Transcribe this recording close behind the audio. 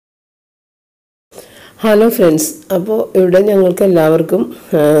Hello friends, അപ്പോൾ ഇവിടെ ഞങ്ങൾക്ക് എല്ലാവർക്കും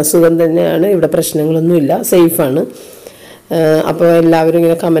സുഖം തന്നെയാണ്. ഇവിടെ പ്രശ്നങ്ങളൊന്നുമില്ല, സേഫാണ്. അപ്പോൾ എല്ലാവരും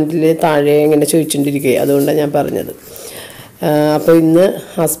ഇങ്ങനെ കമൻറ്റിൽ താഴെ ഇങ്ങനെ ചോദിച്ചുകൊണ്ടിരിക്കുകയും അതുകൊണ്ടാണ് ഞാൻ പറഞ്ഞത്. അപ്പോൾ ഇന്ന്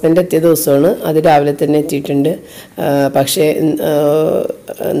ഹസ്ബൻഡ് എത്തിയ ദിവസമാണ്. അത് രാവിലെ തന്നെ എത്തിയിട്ടുണ്ട്. പക്ഷേ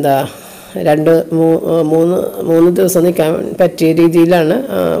എന്താ മൂന്ന് ദിവസം നിൽക്കാൻ പറ്റിയ രീതിയിലാണ്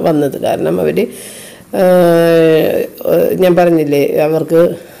വന്നത്. കാരണം അവർ ഞാൻ പറഞ്ഞില്ലേ, അവർക്ക്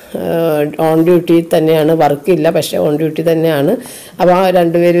ഓൺ ഡ്യൂട്ടി തന്നെയാണ്, വർക്കില്ല, പക്ഷേ ഓൺ ഡ്യൂട്ടി തന്നെയാണ്. അപ്പോൾ ആ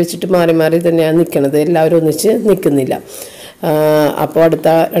രണ്ടുപേര് വെച്ചിട്ട് മാറി മാറി തന്നെയാണ് നിൽക്കുന്നത്, എല്ലാവരും ഒന്നിച്ച് നിൽക്കുന്നില്ല. അപ്പോൾ അടുത്ത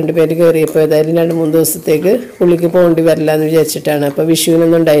രണ്ടുപേര് കയറിയപ്പോൾ ഏതായാലും 2-3 ദിവസത്തേക്ക് പുള്ളിക്ക് പോകേണ്ടി വരില്ല എന്ന് വിചാരിച്ചിട്ടാണ്. അപ്പോൾ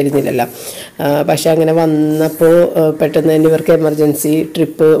വിഷുവിനൊന്നും ഉണ്ടായിരുന്നില്ലല്ലോ. പക്ഷെ അങ്ങനെ വന്നപ്പോൾ പെട്ടെന്ന് തന്നെ ഇവർക്ക് എമർജൻസി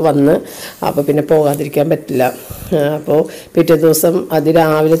ട്രിപ്പ് വന്ന്, അപ്പോൾ പിന്നെ പോകാതിരിക്കാൻ പറ്റില്ല. അപ്പോൾ പിറ്റേ ദിവസം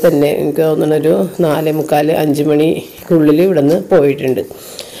അതിരാവിലെ തന്നെ എനിക്ക് തോന്നുന്നൊരു 4:45-5 മണിക്കുള്ളിൽ ഇവിടെ നിന്ന് പോയിട്ടുണ്ട്.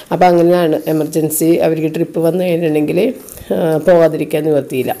 അപ്പോൾ അങ്ങനെയാണ് എമർജൻസി, അവർക്ക് ട്രിപ്പ് വന്നു കഴിഞ്ഞിട്ടുണ്ടെങ്കിൽ പോകാതിരിക്കാൻ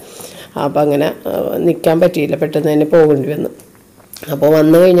നിവർത്തിയില്ല. അപ്പോൾ അങ്ങനെ നിൽക്കാൻ പറ്റിയില്ല, പെട്ടെന്ന് തന്നെ പോകേണ്ടി വന്നു. അപ്പോൾ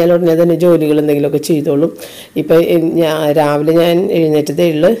വന്നു കഴിഞ്ഞാൽ ഉടനെ തന്നെ ജോലികൾ എന്തെങ്കിലുമൊക്കെ ചെയ്തോളും. ഇപ്പോൾ രാവിലെ ഞാൻ എഴുന്നേറ്റതേ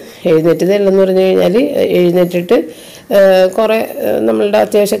ഉള്ളെന്ന് പറഞ്ഞു കഴിഞ്ഞാൽ എഴുന്നേറ്റിട്ട് കുറേ നമ്മളുടെ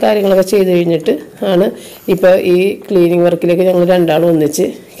അത്യാവശ്യ കാര്യങ്ങളൊക്കെ ചെയ്ത് കഴിഞ്ഞിട്ട് ആണ് ഇപ്പോൾ ഈ ക്ലീനിങ് വർക്കിലേക്ക് ഞങ്ങൾ രണ്ടാളും ഒന്നിച്ച്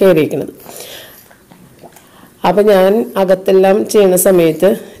കയറിയിരിക്കുന്നത്. അപ്പോൾ ഞാൻ അകത്തെല്ലാം ചെയ്യുന്ന സമയത്ത്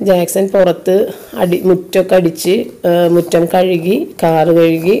ജാക്സൺ പുറത്ത് മുറ്റമൊക്കെ അടിച്ച് മുറ്റം കഴുകി, കാറ്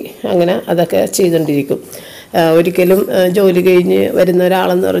കഴുകി, അങ്ങനെ അതൊക്കെ ചെയ്തുകൊണ്ടിരിക്കും. ഒരിക്കലും ജോലി കഴിഞ്ഞ് വരുന്ന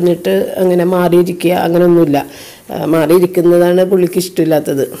ഒരാളെന്ന് പറഞ്ഞിട്ട് അങ്ങനെ മാറിയിരിക്കുക അങ്ങനെയൊന്നുമില്ല. മാറിയിരിക്കുന്നതാണ് പുള്ളിക്ക്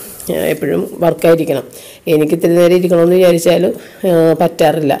ഇഷ്ടമില്ലാത്തത്. എപ്പോഴും വർക്കായിരിക്കണം. എനിക്ക് ഇത്തിരി നേരം ഇരിക്കണമെന്ന് വിചാരിച്ചാലും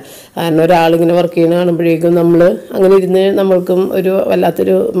പറ്റാറില്ല. കാരണം ഒരാളിങ്ങനെ വർക്ക് ചെയ്യുന്ന കാണുമ്പോഴേക്കും നമ്മൾ അങ്ങനെ ഇരുന്ന് നമ്മൾക്കും ഒരു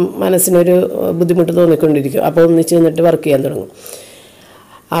വല്ലാത്തൊരു മനസ്സിനൊരു ബുദ്ധിമുട്ട് തോന്നിക്കൊണ്ടിരിക്കും. അപ്പോൾ ഒന്നിച്ച് നിന്നിട്ട് വർക്ക് ചെയ്യാൻ തുടങ്ങും.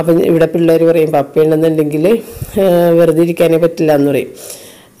 അപ്പം ഇവിടെ പിള്ളേർ പറയും, പപ്പയുണ്ടെന്നുണ്ടെങ്കിൽ വെറുതെ ഇരിക്കാനേ പറ്റില്ല എന്ന് പറയും.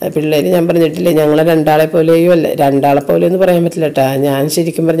 പിള്ളേർ ഞാൻ പറഞ്ഞിട്ടില്ലേ, ഞങ്ങളെ രണ്ടാളെ പോലെയോ അല്ല, രണ്ടാളെ പോലെയൊന്നും പറയാൻ പറ്റില്ല കേട്ടോ. ഞാൻ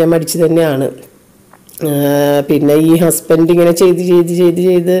ശരിക്കും പറഞ്ഞാൽ മടിച്ച് തന്നെയാണ്. പിന്നെ ഈ ഹസ്ബൻഡ് ഇങ്ങനെ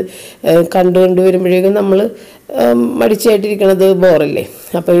ചെയ്ത് കണ്ടു വരുമ്പോഴേക്കും നമ്മൾ മടിച്ചായിട്ടിരിക്കണത് ബോറല്ലേ.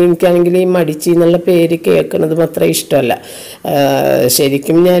 അപ്പോൾ എനിക്കാണെങ്കിൽ ഈ മടിച്ച് എന്നുള്ള പേര് കേൾക്കുന്നത് അത്ര ഇഷ്ടമല്ല.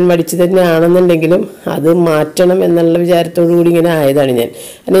 ശരിക്കും ഞാൻ മടിച്ച് തന്നെയാണെന്നുണ്ടെങ്കിലും അത് മാറ്റണം എന്നുള്ള വിചാരത്തോടു കൂടി ഇങ്ങനെ ആയതാണ് ഞാൻ.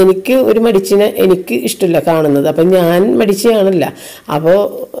 കാരണം എനിക്ക് ഒരു മടിച്ചിനെ എനിക്ക് ഇഷ്ടമില്ല കാണുന്നത്. അപ്പം ഞാൻ മടിച്ചാണല്ല. അപ്പോൾ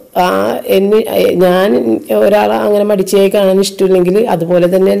ഞാൻ ഒരാളെ അങ്ങനെ മടിച്ചായി കാണാൻ ഇഷ്ടമില്ലെങ്കിൽ അതുപോലെ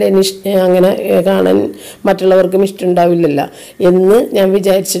തന്നെ അങ്ങനെ കാണാൻ മറ്റുള്ളവർക്കും ഇഷ്ടമുണ്ടാവില്ലല്ലോ എന്ന് ഞാൻ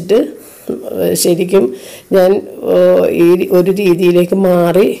വിചാരിച്ചിട്ട് ശരിക്കും ഞാൻ ഈ ഒരു രീതിയിലേക്ക്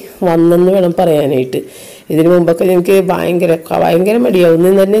മാറി വന്നെന്ന് വേണം പറയാനായിട്ട്. ഇതിനു മുമ്പൊക്കെ എനിക്ക് ഭയങ്കര മടിയാവും,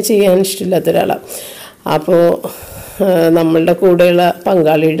 ഒന്നും തന്നെ ചെയ്യാൻ ഇഷ്ടമില്ലാത്ത ഒരാളാണ്. അപ്പോൾ നമ്മളുടെ കൂടെയുള്ള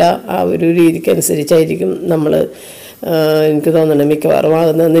പങ്കാളിയുടെ ആ ഒരു രീതിക്കനുസരിച്ചായിരിക്കും നമ്മൾ എനിക്ക് തോന്നണം മിക്കവാറും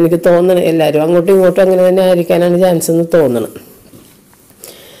ആകുന്നതെന്ന് എനിക്ക് തോന്നണം. എല്ലാവരും അങ്ങോട്ടും ഇങ്ങോട്ടും അങ്ങനെ തന്നെ ആയിരിക്കാനാണ് ചാൻസ് എന്ന് തോന്നണം.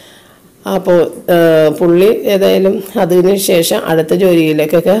 അപ്പോൾ പുള്ളി ഏതായാലും അതിന് ശേഷം അടുത്ത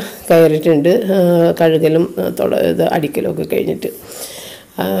ജോലിയിലേക്കൊക്കെ കയറിയിട്ടുണ്ട്. കഴുകലും അടിക്കലും ഒക്കെ കഴിഞ്ഞിട്ട്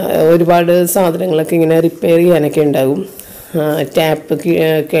ഒരുപാട് സാധനങ്ങളൊക്കെ ഇങ്ങനെ റിപ്പയർ ചെയ്യാനൊക്കെ ഉണ്ടാകും. ടാപ്പ്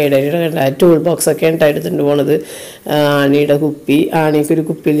കേടായിട്ട് ടൂൾ ബോക്സൊക്കെ ഉണ്ടായിട്ട് എടുത്തിട്ട് പോണത്. ആണിക്കൊരു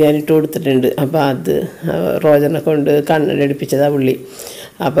കുപ്പിയിൽ ഞാൻ ഇട്ട് കൊടുത്തിട്ടുണ്ട്. അപ്പോൾ അത് റോജറിനെ കൊണ്ട് കണ്ണട എടുപ്പിച്ചതാണ് പുള്ളി.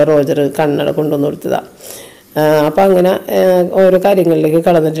 അപ്പോൾ റോജർ കണ്ണട കൊണ്ടുവന്ന് കൊടുത്തതാണ്. അപ്പോൾ അങ്ങനെ ഓരോ കാര്യങ്ങളിലേക്ക്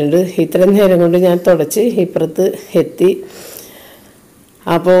കടന്നിട്ടുണ്ട്. ഇത്രയും നേരം കൊണ്ട് ഞാൻ തുടച്ച് ഇപ്പുറത്ത് എത്തി.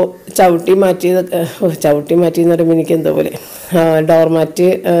 അപ്പോൾ ചവിട്ടി മാറ്റിയെന്ന് പറയുമ്പോൾ എനിക്ക് എന്തോ പോലെ ഡോർ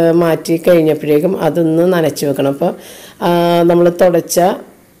മാറ്റി കഴിഞ്ഞപ്പോഴേക്കും അതൊന്ന് നനച്ച് വെക്കണം. അപ്പോൾ നമ്മൾ തുടച്ച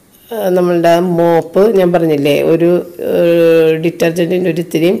നമ്മളുടെ മോപ്പ് ഞാൻ പറഞ്ഞില്ലേ, ഒരു ഡിറ്റർജൻറ്റിൻ്റെ ഒരു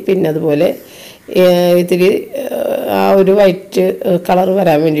ഇത്തിരിയും പിന്നെ അതുപോലെ ഇത്തിരി ആ ഒരു വൈറ്റ് കളർ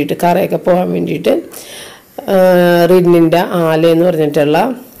വരാൻ വേണ്ടിയിട്ട്, കറയൊക്കെ പോകാൻ വേണ്ടിയിട്ട് റിന്നിൻ്റെ ആലെന്ന് പറഞ്ഞിട്ടുള്ള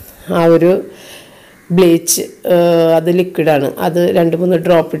ആ ഒരു ബ്ലീച്ച്, അത് ലിക്വിഡാണ്. അത് 2-3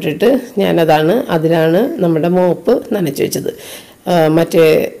 ഡ്രോപ്പ് ഇട്ടിട്ട് അതിലാണ് നമ്മുടെ മോപ്പ് നനച്ച് വെച്ചത്. മറ്റേ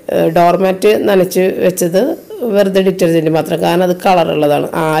ഡോർമാറ്റ് നനച്ച് വെച്ചത് വെറുതെ ഡിറ്റർജൻറ്റ് മാത്രം. കാരണം അത് കളറുള്ളതാണ്.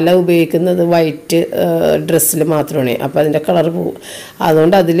 ആല ഉപയോഗിക്കുന്നത് വൈറ്റ് ഡ്രസ്സിൽ മാത്രമാണ്. അപ്പോൾ അതിൻ്റെ കളർ പോകും.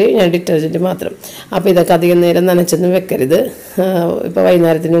 അതുകൊണ്ട് അതിൽ ഞാൻ ഡിറ്റർജൻറ്റ് മാത്രം. അപ്പോൾ ഇതൊക്കെ അധികം നേരം നനച്ചൊന്നും വെക്കരുത്. ഇപ്പോൾ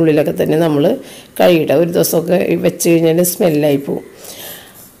വൈകുന്നേരത്തിനുള്ളിലൊക്കെ തന്നെ നമ്മൾ കഴുകിയിട്ട ഒരു ദിവസമൊക്കെ വെച്ച് കഴിഞ്ഞാൽ സ്മെല്ലായി പോകും.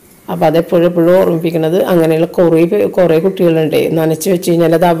 അപ്പോൾ അതെപ്പോഴും ഓർമ്മിപ്പിക്കുന്നത്. അങ്ങനെയുള്ള കുറേ കുട്ടികളുണ്ട്, നനച്ച് വെച്ച്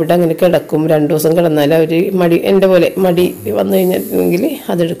കഴിഞ്ഞാൽ അത് അവിടെ അങ്ങനെ കിടക്കും. 2 ദിവസം കിടന്നാൽ അവർ എൻ്റെ പോലെ മടി വന്നു കഴിഞ്ഞിട്ടുണ്ടെങ്കിൽ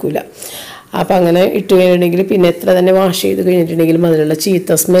അതെടുക്കില്ല. അപ്പോൾ അങ്ങനെ ഇട്ട് കഴിഞ്ഞിട്ടുണ്ടെങ്കിൽ പിന്നെ എത്ര തന്നെ വാഷ് ചെയ്ത് കഴിഞ്ഞിട്ടുണ്ടെങ്കിലും അതിലുള്ള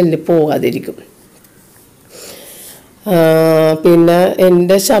ചീത്ത സ്മെല്ല് പോകാതിരിക്കും. പിന്നെ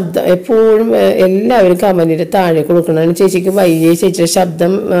എൻ്റെ ശബ്ദം എപ്പോഴും എല്ലാവരും കമൻറ്റിൽ താഴെ കൊടുക്കണതാണ്, ചേച്ചിക്ക് വയ്യേ, ചേച്ചിയുടെ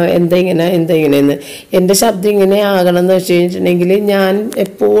ശബ്ദം എന്താ ഇങ്ങനെയെന്ന്. എൻ്റെ ശബ്ദം ഇങ്ങനെ ആകണമെന്ന് വെച്ച് കഴിഞ്ഞിട്ടുണ്ടെങ്കിൽ ഞാൻ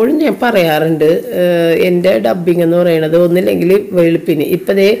എപ്പോഴും പറയാറുണ്ട്, എൻ്റെ ഡബ്ബിങ് എന്ന് പറയുന്നത് ഒന്നില്ലെങ്കിൽ വെളുപ്പിന്,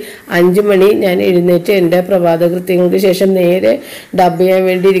 ഇപ്പോഴേ 5 മണി ഞാൻ എഴുന്നേറ്റ് എൻ്റെ പ്രഭാത കൃത്യങ്ങൾക്ക് ശേഷം നേരെ ഡബ് ചെയ്യാൻ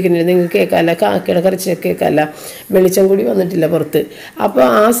വേണ്ടി ഇരിക്കുന്നുണ്ട്. നിങ്ങൾക്ക് കേൾക്കാമല്ല, കാക്കയുടെ കരച്ചിലൊക്കെ കേൾക്കാമല്ല, വെളിച്ചം കൂടി വന്നിട്ടില്ല പുറത്ത്. അപ്പോൾ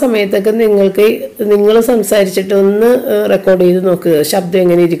ആ സമയത്തൊക്കെ നിങ്ങൾ സംസാരിച്ചിട്ട് ഒന്ന് റെക്കോർഡ് ചെയ്ത് നോക്ക് ശബ്ദം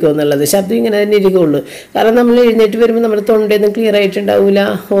എങ്ങനെ ഇരിക്കും എന്നുള്ളത്. ശബ്ദം ഇങ്ങനെ തന്നെ ഇരിക്കുകയുള്ളൂ. കാരണം നമ്മൾ എഴുന്നേറ്റ് വരുമ്പോൾ നമ്മുടെ തൊണ്ടയൊന്നും ക്ലിയർ ആയിട്ടുണ്ടാവില്ല,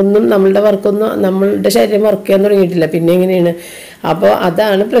 ഒന്നും നമ്മളുടെ നമ്മളുടെ ശരീരം വർക്ക് ചെയ്യാൻ തുടങ്ങിയിട്ടില്ല, പിന്നെ എങ്ങനെയാണ്? അപ്പോൾ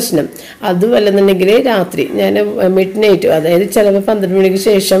അതാണ് പ്രശ്നം. അതുമല്ലെന്നുണ്ടെങ്കിൽ രാത്രി ഞാൻ മിഡ് നൈറ്റ്, അതായത് ചിലപ്പോൾ 12 മണിക്ക്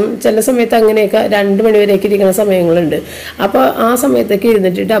ശേഷം, ചില സമയത്ത് അങ്ങനെയൊക്കെ 2 മണി വരെയൊക്കെ ഇരിക്കുന്ന സമയങ്ങളുണ്ട്. അപ്പോൾ ആ സമയത്തൊക്കെ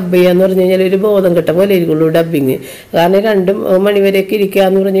ഇരുന്നിട്ട് ഡബ് ചെയ്യാന്ന് പറഞ്ഞു കഴിഞ്ഞാൽ ഒരു ബോധം കെട്ട പോലെ ഇരിക്കുള്ളൂ ഡബ്ബിങ്. കാരണം 2 മണി വരെയൊക്കെ ഇരിക്കുക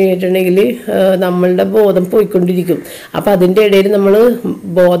എന്ന് പറഞ്ഞു കഴിഞ്ഞിട്ടുണ്ടെങ്കിൽ നമ്മളുടെ ബോധം പോയിക്കൊണ്ടിരിക്കും. അപ്പോൾ അതിൻ്റെ ഇടയിൽ നമ്മൾ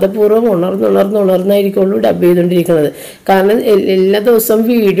ബോധപൂർവ്വം ഉണർന്നായിരിക്കുള്ളൂ ഡബ് ചെയ്തുകൊണ്ടിരിക്കുന്നത്. കാരണം എല്ലാ ദിവസവും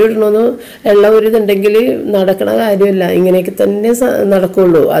വീഡിയോ ഇടണമെന്ന് ഉള്ള ഒരു ഇതുണ്ടെങ്കിൽ നടക്കണ കാര്യമല്ല, ഇങ്ങനെയൊക്കെ തന്നെ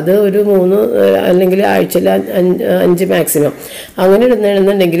നടക്കുള്ളൂ. അത് ഒരു 3 അല്ലെങ്കിൽ ആഴ്ചയിൽ 5 മാക്സിമം അങ്ങനെ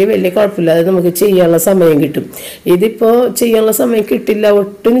ഇടുന്നുണ്ടെങ്കിൽ വലിയ കുഴപ്പമില്ലാതെ നമുക്ക് ചെയ്യാനുള്ള സമയം കിട്ടും. ഇതിപ്പോൾ ചെയ്യാനുള്ള സമയം കിട്ടില്ല,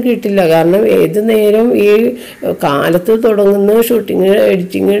 ഒട്ടും കിട്ടില്ല. കാരണം ഏത് നേരം ഈ കാലത്ത് തുടങ്ങുന്ന ഷൂട്ടിങ്,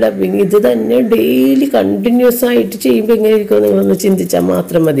 എഡിറ്റിങ്, ഡബിങ് ഇത് തന്നെ ഡെയിലി കണ്ടിന്യൂസ് ആയിട്ട് ചെയ്യുമ്പോൾ എങ്ങനെ ഇരിക്കുമോ നിങ്ങളൊന്ന് ചിന്തിച്ചാൽ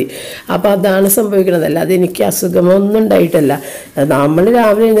മാത്രം മതി. അപ്പോൾ അതാണ് സംഭവിക്കുന്നത്. അല്ലാതെ എനിക്ക് അസുഖമൊന്നും ഉണ്ടായിട്ടല്ല. നമ്മൾ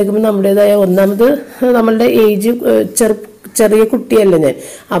രാവിലെ എഴുന്നേൽക്കുമ്പോൾ നമ്മുടേതായ ഒന്നാമത് നമ്മളുടെ ഏജ് ചെറിയ കുട്ടിയല്ല ഞാൻ.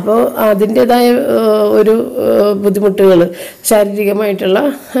 അപ്പോൾ അതിൻ്റേതായ ഒരു ബുദ്ധിമുട്ടുകൾ, ശാരീരികമായിട്ടുള്ള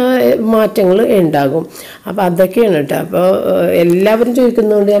മാറ്റങ്ങൾ ഉണ്ടാകും. അപ്പോൾ അതൊക്കെയാണ് കേട്ടോ. അപ്പോൾ എല്ലാവരും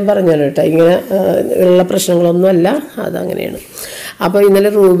ചോദിക്കുന്നതുകൊണ്ട് ഞാൻ പറഞ്ഞാണ് കേട്ടോ, ഇങ്ങനെ ഉള്ള പ്രശ്നങ്ങളൊന്നുമല്ല, അതങ്ങനെയാണ്. അപ്പോൾ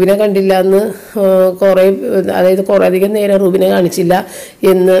ഇന്നലെ റൂബിനെ കണ്ടില്ല എന്ന് കുറേ അധികം നേരം റൂബിനെ കാണിച്ചില്ല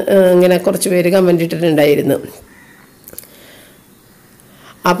എന്ന് ഇങ്ങനെ കുറച്ച് പേര് കമൻ്റ് ഇട്ടിട്ടുണ്ടായിരുന്നു.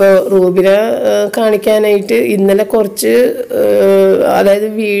 അപ്പോൾ റൂബിനെ കാണിക്കാനായിട്ട് ഇന്നലെ കുറച്ച്, അതായത്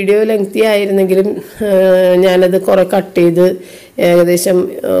വീഡിയോ ലെങ്തി ആയിരുന്നെങ്കിലും ഞാനത് കുറേ കട്ട് ചെയ്ത് ഏകദേശം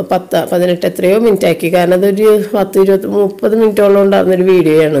 10-18 എത്രയോ മിനിറ്റാക്കി. കാരണം അതൊരു 10-20-30 മിനിറ്റോളം ഉണ്ടായിരുന്നൊരു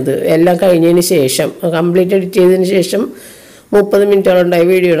വീഡിയോ ആണത്. എല്ലാം കഴിഞ്ഞതിന് ശേഷം, കംപ്ലീറ്റ് എഡിറ്റ് ചെയ്തതിന് ശേഷം 30 മിനിറ്റോളം ഉണ്ടായ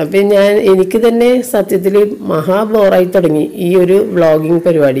വീഡിയോ ആണ്. അപ്പം എനിക്ക് തന്നെ സത്യത്തിൽ മഹാ ബോറായി തുടങ്ങി ഈ ഒരു വ്ളോഗിങ്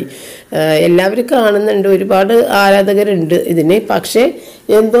പരിപാടി. എല്ലാവരും കാണുന്നുണ്ട്, ഒരുപാട് ആരാധകരുണ്ട് ഇതിന്. പക്ഷേ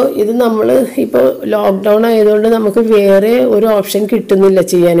എന്തോ ഇത് നമ്മൾ ഇപ്പോൾ ലോക്ക്ഡൗൺ ആയതുകൊണ്ട് നമുക്ക് വേറെ ഒരു ഓപ്ഷൻ കിട്ടുന്നില്ല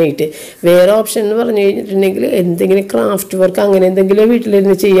ചെയ്യാനായിട്ട്. വേറെ ഓപ്ഷൻ എന്ന് പറഞ്ഞു കഴിഞ്ഞിട്ടുണ്ടെങ്കിൽ എന്തെങ്കിലും ക്രാഫ്റ്റ് വർക്ക് അങ്ങനെ എന്തെങ്കിലും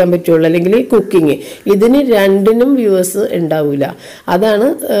വീട്ടിലിരുന്ന് ചെയ്യാൻ പറ്റുള്ളൂ, അല്ലെങ്കിൽ കുക്കിങ്. ഇതിന് രണ്ടിനും വ്യൂവേഴ്സ് ഉണ്ടാവില്ല, അതാണ്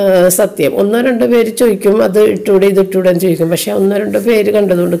സത്യം. 1-2 പേര് ചോദിക്കും അത് ഇട്ടൂടെ ഇത് ഇട്ടൂടെ എന്ന് ചോദിക്കും. പക്ഷേ 1-2 പേര്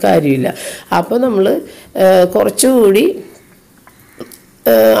കണ്ടതുകൊണ്ട് കാര്യമില്ല. അപ്പോൾ നമ്മൾ കുറച്ചുകൂടി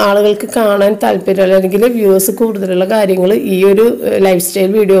ആളുകൾക്ക് കാണാൻ താല്പര്യമുള്ള, അല്ലെങ്കിൽ വ്യൂവേഴ്സ് കൂടുതലുള്ള കാര്യങ്ങൾ ഈ ഒരു ലൈഫ്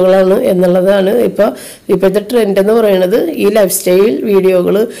സ്റ്റൈൽ വീഡിയോകളാണ് എന്നുള്ളതാണ് ഇപ്പോഴത്തെ ട്രെൻഡ് എന്ന് പറയുന്നത്. ഈ ലൈഫ് സ്റ്റൈൽ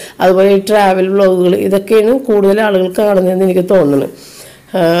വീഡിയോകൾ, അതുപോലെ ഈ ട്രാവൽ വ്ളോഗുകൾ, ഇതൊക്കെയാണ് കൂടുതൽ ആളുകൾ കാണുന്നതെന്ന് എനിക്ക് തോന്നുന്നു.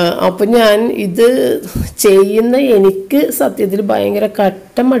 അപ്പം ഞാൻ ഇത് ചെയ്യുന്ന എനിക്ക് സത്യത്തിൽ ഭയങ്കര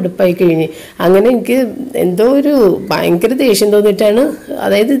മടുപ്പായി കഴിഞ്ഞ്. അങ്ങനെ എനിക്ക് എന്തോ ഒരു ഭയങ്കര ദേഷ്യം തോന്നിയിട്ടാണ്,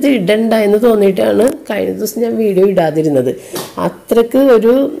 അതായത് ഇത് ഇടണ്ട എന്ന് തോന്നിയിട്ടാണ് കഴിഞ്ഞ ദിവസം ഞാൻ വീഡിയോ ഇടാതിരുന്നത്. അത്രയ്ക്ക്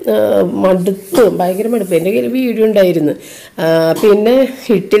ഒരു ഭയങ്കര മടുപ്പ്. എൻ്റെ കയ്യിൽ വീഡിയോ ഉണ്ടായിരുന്നു. പിന്നെ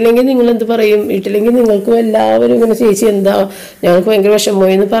ഇട്ടില്ലെങ്കിൽ നിങ്ങളെന്ത് പറയും, ഇട്ടില്ലെങ്കിൽ നിങ്ങൾക്കും എല്ലാവരും ഇങ്ങനെ ചേച്ചി എന്താ ഞങ്ങൾക്ക് ഭയങ്കര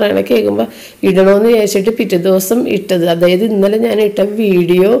വിഷമമായി എന്ന് പറയണ കേൾക്കുമ്പോൾ ഇടണമെന്ന് വിചാരിച്ചിട്ട് പിറ്റേ ദിവസം ഇട്ടത്. അതായത് ഇന്നലെ ഞാൻ ഇട്ട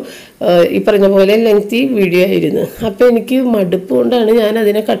വീഡിയോ ഈ പറഞ്ഞ പോലെ ലെങ്തി വീഡിയോ ആയിരുന്നു. അപ്പോൾ എനിക്ക് മടുപ്പ് കൊണ്ടാണ് ഞാൻ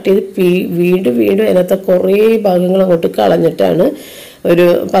അതിനെ കട്ട് ചെയ്ത് വീണ്ടും അതിനകത്ത് കുറേ ഭാഗങ്ങൾ അങ്ങോട്ട് കളഞ്ഞിട്ടാണ് ഒരു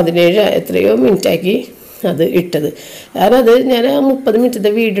 17 എത്രയോ മിനിറ്റാക്കി അത് ഇട്ടത്. കാരണം അത് ഞാൻ ആ 30 മിനിറ്റത്തെ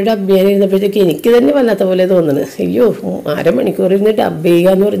വീഡിയോ ഡബ് ചെയ്യാനിരുന്നപ്പോഴത്തേക്ക് എനിക്ക് തന്നെ വല്ലാത്ത പോലെ തോന്നുന്നത്. അയ്യോ, 1/2 മണിക്കൂർ ഇരുന്ന് ഡബ്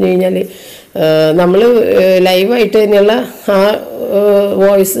ചെയ്യുക എന്ന് പറഞ്ഞു കഴിഞ്ഞാൽ നമ്മൾ ലൈവായിട്ട് തന്നെയുള്ള ആ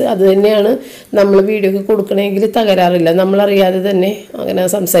വോയിസ് അത് തന്നെയാണ് നമ്മൾ വീഡിയോക്ക് കൊടുക്കണമെങ്കിൽ തകരാറില്ല, നമ്മളറിയാതെ തന്നെ അങ്ങനെ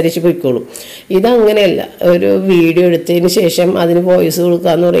സംസാരിച്ച് പോയിക്കോളും. ഇതങ്ങനെയല്ല, ഒരു വീഡിയോ എടുത്തതിന് ശേഷം അതിന് വോയിസ്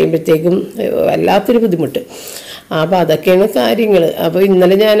കൊടുക്കുക എന്ന് പറയുമ്പോഴത്തേക്കും വല്ലാത്തൊരു ബുദ്ധിമുട്ട്. അപ്പോൾ അതൊക്കെയാണ് കാര്യങ്ങൾ. അപ്പോൾ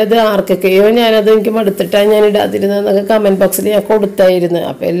ഇന്നലെ ഞാനത് ആർക്കൊക്കെയോ ഞാനത് എനിക്ക് മടുത്തിട്ടാണ് ഞാൻ ഇടാതിരുന്നതെന്നൊക്കെ കമൻറ്റ് ബോക്സിൽ ഞാൻ കൊടുത്തായിരുന്നു.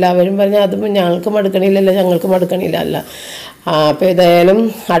 അപ്പോൾ എല്ലാവരും പറഞ്ഞു അത് ഞങ്ങൾക്ക് മടുക്കണില്ലല്ലോ, ഞങ്ങൾക്ക് മടുക്കണില്ല അല്ല. അപ്പോൾ ഏതായാലും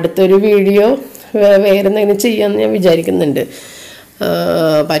അടുത്തൊരു വീഡിയോ വേറെ എന്തെങ്കിലും ചെയ്യാമെന്ന് ഞാൻ വിചാരിക്കുന്നുണ്ട്.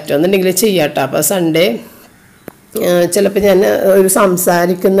 പറ്റുമെന്നുണ്ടെങ്കിൽ ചെയ്യാട്ടോ. അപ്പോൾ സൺഡേ ചിലപ്പോൾ ഞാൻ ഒരു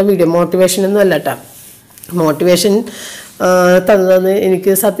സംസാരിക്കുന്ന വീഡിയോ, മോട്ടിവേഷനൊന്നും അല്ല കേട്ടോ. മോട്ടിവേഷൻ തന്നതെന്ന്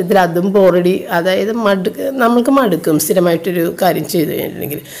എനിക്ക് സത്യത്തിൽ അതും ബോറടി, അതായത് നമ്മൾക്ക് മടുക്കും സ്ഥിരമായിട്ടൊരു കാര്യം ചെയ്ത്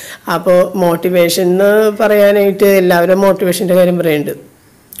കഴിഞ്ഞിട്ടുണ്ടെങ്കിൽ. അപ്പോൾ മോട്ടിവേഷൻ എന്ന് പറയാനായിട്ട് എല്ലാവരും മോട്ടിവേഷൻ്റെ കാര്യം പറയുന്നുണ്ട്.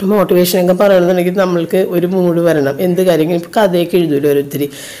 മോട്ടിവേഷനൊക്കെ പറയണമെന്നുണ്ടെങ്കിൽ നമ്മൾക്ക് ഒരു മൂഡ് വരണം. എന്ത് കാര്യങ്ങളും ഇപ്പോൾ കഥയൊക്കെ എഴുതുമല്ലോ ഓരോരുത്തർ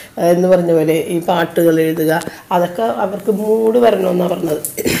എന്ന് പറഞ്ഞ പോലെ ഈ പാട്ടുകൾ എഴുതുക, അതൊക്കെ അവർക്ക് മൂഡ് വരണമെന്നാണ് പറഞ്ഞത്.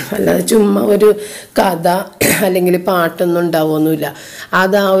 അല്ലാതെ ചുമ്മാ ഒരു കഥ അല്ലെങ്കിൽ പാട്ടൊന്നും ഉണ്ടാവുമൊന്നുമില്ല.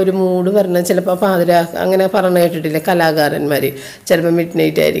 അത് ആ ഒരു മൂഡ് വരണം. ചിലപ്പോൾ പാതിര അങ്ങനെ പറഞ്ഞു കേട്ടിട്ടില്ല കലാകാരന്മാർ, ചിലപ്പോൾ മിഡ്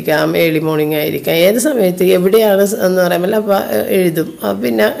നൈറ്റ് ആയിരിക്കാം, ഏർലി മോർണിംഗ് ആയിരിക്കാം, ഏത് സമയത്ത് എവിടെയാണ് എന്ന് പറയുമ്പോൾ അപ്പോൾ എഴുതും.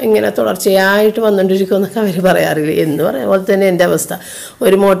 പിന്നെ ഇങ്ങനെ തുടർച്ചയായിട്ട് വന്നുകൊണ്ടിരിക്കുമെന്നൊക്കെ അവർ പറയാറില്ല എന്ന് പറയാം. അതുപോലെ തന്നെ എൻ്റെ അവസ്ഥ.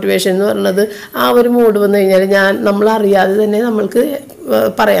 ഒരു മോട്ടിവേഷൻ എന്ന് പറയുന്നത് ആ ഒരു മൂഡ് വന്നു കഴിഞ്ഞാൽ നമ്മളറിയാതെ തന്നെ നമ്മൾക്ക്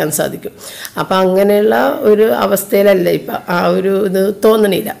പറയാൻ സാധിക്കും. അപ്പം അങ്ങനെയുള്ള ഒരു അവസ്ഥയിലല്ല ഇപ്പം, ആ ഒരു ഇത്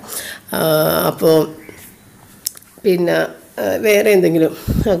തോന്നണില്ല. അപ്പോൾ പിന്നെ വേറെ എന്തെങ്കിലും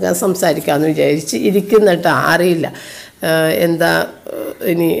ഒക്കെ സംസാരിക്കാമെന്ന് വിചാരിച്ച് ഇരിക്കുന്നിട്ട് അറിയില്ല എന്താ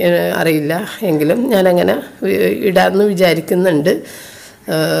ഇനി അറിയില്ല, എങ്കിലും ഞാനങ്ങനെ ഇടാമെന്ന് വിചാരിക്കുന്നുണ്ട്.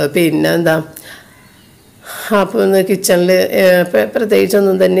 പിന്നെ എന്താ, അപ്പോൾ ഒന്ന് കിച്ചണിൽ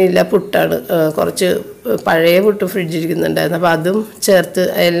പ്രത്യേകിച്ചൊന്നും തന്നെ ഇല്ല. പുട്ടാണ്, കുറച്ച് പഴയ പുട്ട് ഫ്രിഡ്ജിലിരിക്കുന്നുണ്ടായിരുന്നു. അപ്പോൾ അതും ചേർത്ത്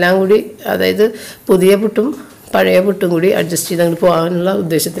എല്ലാം കൂടി, അതായത് പുതിയ പുട്ടും പഴയ പുട്ടും കൂടി അഡ്ജസ്റ്റ് ചെയ്ത് അങ്ങോട്ട് പോകാനുള്ള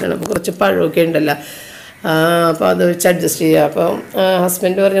ഉദ്ദേശത്തിലാണ്. അപ്പോൾ കുറച്ച് പഴമൊക്കെ ഉണ്ടല്ലോ, അപ്പോൾ അത് വെച്ച് അഡ്ജസ്റ്റ് ചെയ്യുക. അപ്പോൾ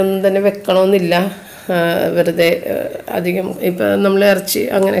ഹസ്ബൻഡ് പറഞ്ഞൊന്നും തന്നെ വെക്കണമെന്നില്ല, വെറുതെ അധികം ഇപ്പം നമ്മൾ ഇറച്ചി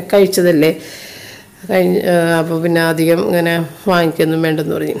അങ്ങനെ കഴിച്ചതല്ലേ അപ്പോൾ പിന്നെ അധികം ഇങ്ങനെ വാങ്ങിക്കൊന്നും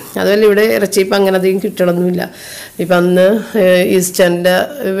വേണ്ടെന്ന് പറഞ്ഞു. അതുപോലെ ഇവിടെ ഇറച്ചി ഇപ്പം അങ്ങനെ അധികം കിട്ടണമെന്നില്ല. ഇപ്പം അന്ന് ഈസ്റ്ററിൻ്റെ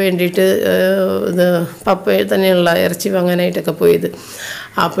വേണ്ടിയിട്ട് ഇത് പപ്പ തന്നെയുള്ള ഇറച്ചി വാങ്ങാനായിട്ടൊക്കെ പോയത്.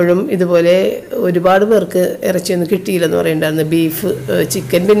 അപ്പോഴും ഇതുപോലെ ഒരുപാട് പേർക്ക് ഇറച്ചിയൊന്നും കിട്ടിയില്ലെന്ന് പറയുന്നുണ്ടായിരുന്നു. ബീഫ്,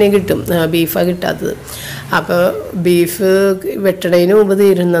 ചിക്കൻ പിന്നെയും കിട്ടും, ബീഫാണ് കിട്ടാത്തത്. അപ്പോൾ ബീഫ് വെട്ടണതിന് മുമ്പ്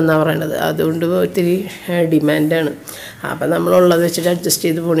തീരുന്നെന്നാണ് പറയണത്. അതുകൊണ്ട് ഒത്തിരി ഡിമാൻഡാണ്. അപ്പം നമ്മളുള്ളത് വെച്ചിട്ട് അഡ്ജസ്റ്റ്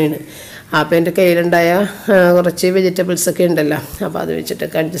ചെയ്ത് പോണേണ്. അപ്പോൾ എൻ്റെ കയ്യിലുണ്ടായ കുറച്ച് വെജിറ്റബിൾസൊക്കെ ഉണ്ടല്ലോ, അപ്പോൾ അത്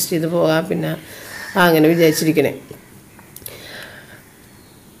വെച്ചിട്ടൊക്കെ അഡ്ജസ്റ്റ് ചെയ്ത് പോകാം. പിന്നെ അങ്ങനെ വിചാരിച്ചിരിക്കണേ.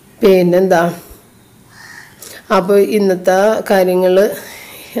 പിന്നെന്താ, അപ്പോൾ ഇന്നത്തെ കാര്യങ്ങൾ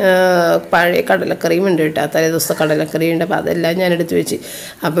പഴയ കടലക്കറിയും ഉണ്ട് കേട്ടോ, തലേ ദിവസത്തെ കടലക്കറി ഉണ്ട്. അപ്പോൾ അതെല്ലാം ഞാനെടുത്ത് വെച്ച്.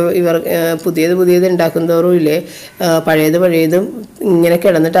 അപ്പോൾ ഇവർ പുതിയത് ഉണ്ടാക്കും തോറും ഇല്ലേ പഴയതും ഇങ്ങനെ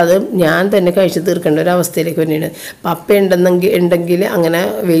കിടന്നിട്ട് അത് ഞാൻ തന്നെ കഴിച്ച് തീർക്കേണ്ട ഒരു അവസ്ഥയിലേക്ക് തന്നെയാണ്. പപ്പ ഉണ്ടെങ്കിൽ അങ്ങനെ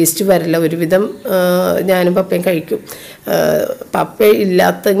വേസ്റ്റ് വരില്ല. ഒരുവിധം ഞാനും പപ്പയും കഴിക്കും. പപ്പ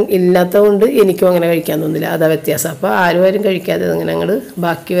ഇല്ലാത്ത കൊണ്ട് എനിക്കും അങ്ങനെ കഴിക്കാൻ തോന്നില്ല, അതാ വ്യത്യാസം. അപ്പോൾ ആരും കഴിക്കാതെ അങ്ങനെ അങ്ങോട്ട്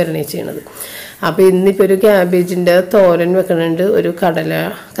ബാക്കി വരണേ ചെയ്യണത്. അപ്പോൾ ഇന്നിപ്പോൾ ഒരു ക്യാബേജിൻ്റെ തോരൻ വെക്കണുണ്ട്, ഒരു കടല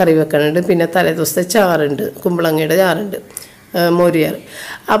കറി വെക്കണുണ്ട്, പിന്നെ തലേദിവസത്തെ ചാറുണ്ട്, കുമ്പളങ്ങയുടെ ചാറുണ്ട്, മോരിയാർ.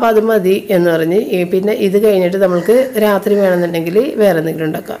 അപ്പോൾ അത് മതി എന്ന് പറഞ്ഞ് പിന്നെ ഇത് കഴിഞ്ഞിട്ട് നമ്മൾക്ക് രാത്രി വേണമെന്നുണ്ടെങ്കിൽ വേറെ എന്തെങ്കിലും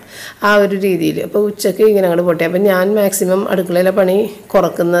ഉണ്ടാക്കാം, ആ ഒരു രീതിയിൽ. അപ്പോൾ ഉച്ചയ്ക്ക് ഇങ്ങനെ അങ്ങോട്ട് പോട്ടെ. അപ്പോൾ ഞാൻ മാക്സിമം അടുക്കളയിലെ പണി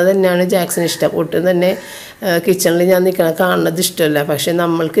കുറക്കുന്നത് തന്നെയാണ് ജാക്സിന് ഇഷ്ടം. ഒട്ടും തന്നെ കിച്ചണിൽ ഞാൻ കാണുന്നത് ഇഷ്ടമല്ല. പക്ഷേ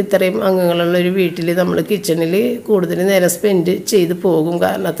നമ്മൾക്ക് ഇത്രയും അംഗങ്ങളുള്ളൊരു വീട്ടിൽ നമ്മൾ കിച്ചണിൽ കൂടുതൽ നേരം സ്പെൻഡ് ചെയ്ത് പോകും.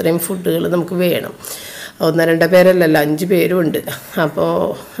 കാരണം അത്രയും ഫുഡുകൾ നമുക്ക് വേണം. 1-2 പേരല്ലല്ലോ, 5 പേരുമുണ്ട്. അപ്പോൾ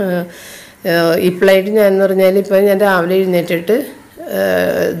ഇപ്പോഴായിട്ട് ഞാൻ എന്ന് പറഞ്ഞാൽ ഇപ്പോൾ ഞാൻ രാവിലെ എഴുന്നേറ്റിട്ട്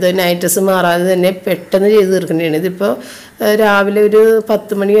ഇത് നൈറ്റ് ഡ്രസ്സ് മാറാതെ തന്നെ പെട്ടെന്ന് ചെയ്ത് തീർക്കേണ്ടതാണ്. ഇതിപ്പോൾ രാവിലെ ഒരു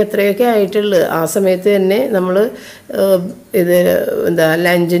 10 മണി എത്രയൊക്കെ ആയിട്ടുള്ളൂ. ആ സമയത്ത് തന്നെ നമ്മൾ ഇത്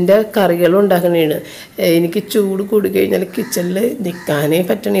ലഞ്ചിൻ്റെ കറികളും ഉണ്ടാക്കണതാണ്. എനിക്ക് ചൂട് കൂടിക്കഴിഞ്ഞാൽ കിച്ചണിൽ നിൽക്കാനേ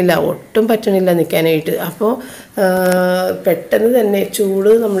പറ്റണില്ല, ഒട്ടും പറ്റണില്ല നിൽക്കാനായിട്ട്. അപ്പോൾ പെട്ടെന്ന് തന്നെ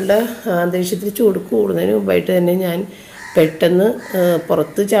ചൂട്, നമ്മളുടെ അന്തരീക്ഷത്തിൽ ചൂട് കൂടുന്നതിന് മുമ്പായിട്ട് തന്നെ ഞാൻ പെട്ടെന്ന്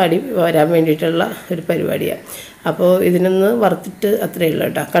പുറത്ത് ചാടി വരാൻ വേണ്ടിയിട്ടുള്ള ഒരു പരിപാടിയാണ്. അപ്പോൾ ഇതിനൊന്ന് വറുത്തിട്ട് അത്രയേ ഉള്ളൂ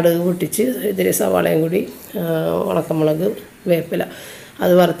കേട്ടോ. കടുക് പൊട്ടിച്ച് ഇതിൽ സവാളയും കൂടി ഉണക്കമുളക് വേപ്പില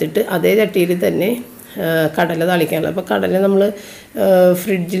അത് വറുത്തിട്ട് അതേ ചട്ടിയിൽ തന്നെ കടല താളിക്കാനുള്ളത്. അപ്പോൾ കടല നമ്മൾ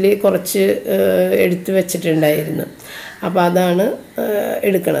ഫ്രിഡ്ജിൽ കുറച്ച് എടുത്ത് വെച്ചിട്ടുണ്ടായിരുന്നു. അപ്പോൾ അതാണ്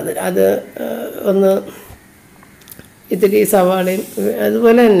എടുക്കണത്. അത് ഒന്ന് ഇത്തിരി സവാളയും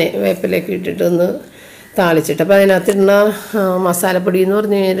അതുപോലെ തന്നെ വേപ്പിലൊക്കെ ഇട്ടിട്ട് ഒന്ന് താളിച്ചിട്ട്, അപ്പോൾ അതിനകത്തിടുന്ന മസാലപ്പൊടി എന്ന്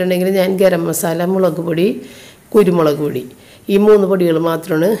പറഞ്ഞു കഴിഞ്ഞിട്ടുണ്ടെങ്കിൽ ഞാൻ ഗരം മസാല, മുളക് പൊടി, കുരുമുളക് പൊടി, ഈ 3 പൊടികൾ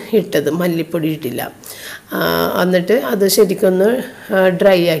മാത്രമാണ് ഇട്ടത്, മല്ലിപ്പൊടി ഇട്ടില്ല. എന്നിട്ട് അത് ശരിക്കൊന്ന്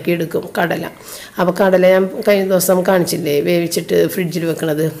ഡ്രൈ ആക്കി എടുക്കും കടല. അപ്പോൾ കടല ഞാൻ കഴിഞ്ഞ ദിവസം കാണിച്ചില്ലേ വേവിച്ചിട്ട് ഫ്രിഡ്ജിൽ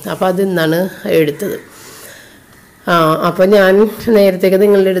വെക്കണത്, അപ്പോൾ അത് ഇന്നാണ് എടുത്തത്. അപ്പോൾ ഞാൻ നേരത്തേക്ക്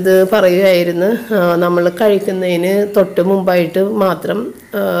നിങ്ങളുടെ അടുത്ത് പറയുമായിരുന്നു, നമ്മൾ കഴിക്കുന്നതിന് തൊട്ട് മുമ്പായിട്ട് മാത്രം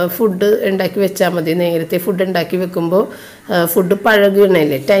ഫുഡ് ഉണ്ടാക്കി വെച്ചാൽ മതി. നേരത്തെ ഫുഡ് ഉണ്ടാക്കി വെക്കുമ്പോൾ ഫുഡ്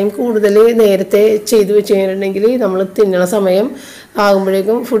പഴകണല്ലേ, ടൈം കൂടുതൽ നേരത്തെ ചെയ്ത് വെച്ച് കഴിഞ്ഞിട്ടുണ്ടെങ്കിൽ നമ്മൾ തിന്നണ സമയം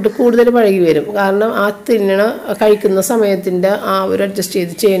ആകുമ്പോഴേക്കും ഫുഡ് കൂടുതൽ പഴകി വരും. കാരണം ആ കഴിക്കുന്ന സമയത്തിൻ്റെ ആ ഒരു അഡ്ജസ്റ്റ്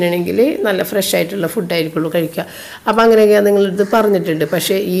ചെയ്ത് ചെയ്യണമെങ്കിൽ നല്ല ഫ്രഷ് ആയിട്ടുള്ള ഫുഡായിരിക്കുള്ളൂ കഴിക്കുക. അപ്പോൾ അങ്ങനെയൊക്കെ നിങ്ങളടുത്ത് പറഞ്ഞിട്ടുണ്ട്.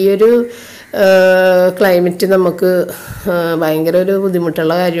 പക്ഷേ ഈ ഒരു ക്ലൈമറ്റ് നമുക്ക് ഭയങ്കര ഒരു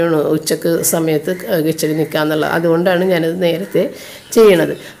ബുദ്ധിമുട്ടുള്ള കാര്യമാണ് ഉച്ചക്ക് സമയത്ത് കിച്ചണിൽ നിൽക്കുക എന്നുള്ളത്. അതുകൊണ്ടാണ് ഞാനത് നേരത്തെ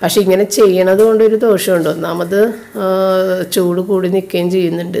ചെയ്യണത്. പക്ഷേ ഇങ്ങനെ ചെയ്യണത് കൊണ്ടൊരു ദോഷമുണ്ട്. ഒന്നാമത് ചൂട് കൂടി നിൽക്കുകയും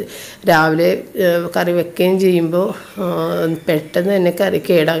ചെയ്യുന്നുണ്ട്. രാവിലെ കറി വെക്കുകയും ചെയ്യുമ്പോൾ പെട്ടെന്ന് തന്നെ കറി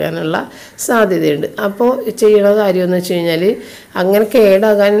കേടാകാനുള്ള സാധ്യതയുണ്ട്. അപ്പോൾ ചെയ്യണ കാര്യമെന്ന് വെച്ച് കഴിഞ്ഞാൽ അങ്ങനെ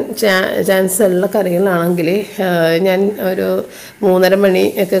കേടാകാൻ ചാൻസ് ഉള്ള കറികളാണെങ്കിൽ ഞാൻ ഒരു 3:30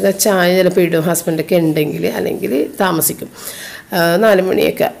 മണിയൊക്കെ ചായ ചിലപ്പോൾ ഇടും ഹസ്ബൻഡൊക്കെ ഉണ്ടെങ്കിൽ, അല്ലെങ്കിൽ താമസിക്കും 4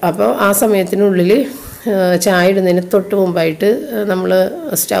 മണിയൊക്കെ. അപ്പോൾ ആ സമയത്തിനുള്ളിൽ ചായ ഇടുന്നതിന് തൊട്ട് മുമ്പായിട്ട് നമ്മൾ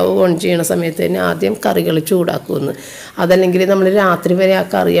സ്റ്റൗ ഓൺ ചെയ്യണ സമയത്ത് തന്നെ ആദ്യം കറികൾ ചൂടാക്കുമെന്ന്. അതല്ലെങ്കിൽ നമ്മൾ രാത്രി വരെ ആ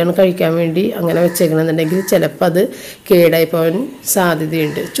കറിയാണ് കഴിക്കാൻ വേണ്ടി അങ്ങനെ വെച്ചേക്കണമെന്നുണ്ടെങ്കിൽ ചിലപ്പോൾ അത് കേടായി പോകാൻ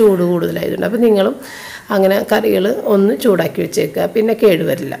സാധ്യതയുണ്ട്, ചൂട് കൂടുതലായതുകൊണ്ട്. അപ്പോൾ നിങ്ങളും അങ്ങനെ കറികൾ ഒന്ന് ചൂടാക്കി വെച്ചേക്കുക, പിന്നെ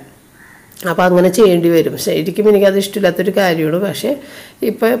കേടുവരില്ല. അപ്പോൾ അങ്ങനെ ചെയ്യേണ്ടി വരും. ശരിക്കും എനിക്കത് ഇഷ്ടമില്ലാത്തൊരു കാര്യമാണ്. പക്ഷേ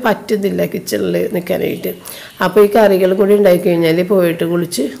ഇപ്പോൾ പറ്റുന്നില്ല കിച്ചണിൽ നിൽക്കാനായിട്ട്. അപ്പോൾ ഈ കറികളും കൂടി ഉണ്ടായിക്കഴിഞ്ഞാൽ പോയിട്ട്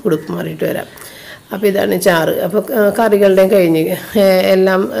കുളിച്ച് ഉടുപ്പ് മാറിയിട്ട് വരാം. അപ്പോൾ ഇതാണ് ചാറ്. അപ്പോൾ കറികളുടെയും കഴിഞ്ഞ്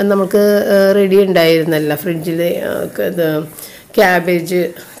എല്ലാം നമുക്ക് റെഡി ഉണ്ടായിരുന്നല്ല. ഫ്രിഡ്ജിൽ ഇത്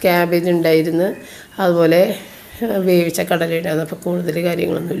ക്യാബേജ് ഉണ്ടായിരുന്നു, അതുപോലെ വേവിച്ച കടല ഉണ്ടായിരുന്നു. അപ്പോൾ കൂടുതൽ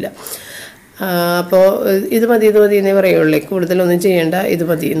കാര്യങ്ങളൊന്നുമില്ല. അപ്പോൾ ഇത് മതി എന്നേ പറയുള്ളൂ, കൂടുതലൊന്നും ചെയ്യേണ്ട, ഇത്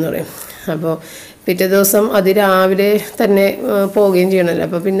മതി എന്ന് പറയും. അപ്പോൾ പിറ്റേ ദിവസം രാവിലെ തന്നെ പോവുകയും ചെയ്യണമല്ലോ.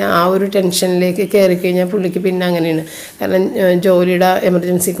 അപ്പോൾ പിന്നെ ആ ഒരു ടെൻഷനിലേക്ക് കയറി കഴിഞ്ഞാൽ പുള്ളിക്ക് പിന്നെ അങ്ങനെയാണ്. കാരണം ജോലിയുടെ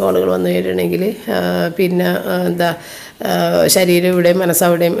എമർജൻസി കോളുകൾ വന്നു കഴിഞ്ഞിട്ടുണ്ടെങ്കിൽ പിന്നെ ശരീരം ഇവിടെയും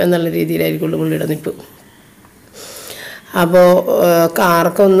മനസ്സവിടെയും എന്നുള്ള രീതിയിലായിരിക്കുള്ളൂ പുള്ളിയുടെ നിൽപ്പ്. അപ്പോൾ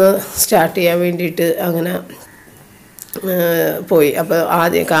കാറൊക്കെ ഒന്ന് സ്റ്റാർട്ട് ചെയ്യാൻ വേണ്ടിയിട്ട് അങ്ങനെ പോയി. അപ്പോൾ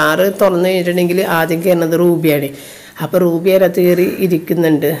ആദ്യം കാറ് തുറന്നു കഴിഞ്ഞിട്ടുണ്ടെങ്കിൽ ആദ്യം കയറുന്നത് റൂബിയാണ്. അപ്പോൾ റൂബി അതിനകത്ത് കയറി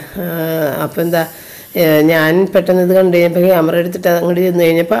ഇരിക്കുന്നുണ്ട്. അപ്പോൾ ഞാൻ പെട്ടെന്ന് ഇത് കണ്ടു കഴിഞ്ഞപ്പോൾ ക്യാമറ എടുത്തിട്ട് അങ്ങോട്ട് ചെന്ന്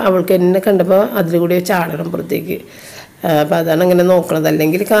കഴിഞ്ഞപ്പോൾ അവൾക്ക് എന്നെ കണ്ടപ്പോൾ അതിൽ കൂടി ചാടണം പുറത്തേക്ക്. അപ്പോൾ അതാണ് അങ്ങനെ നോക്കണത്.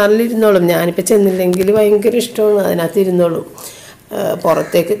 അല്ലെങ്കിൽ കാറിലിരുന്നോളും. ഞാനിപ്പോൾ ചെന്നില്ലെങ്കിൽ ഭയങ്കര ഇഷ്ടമാണ്, അതിനകത്ത് ഇരുന്നോളും.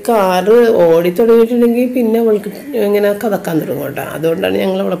 പുറത്തേക്ക് കാറ് ഓടി തുടങ്ങിയിട്ടുണ്ടെങ്കിൽ പിന്നെ അവൾക്ക് ഇങ്ങനെ കതക്കാൻ തുടങ്ങും കേട്ടോ. അതുകൊണ്ടാണ്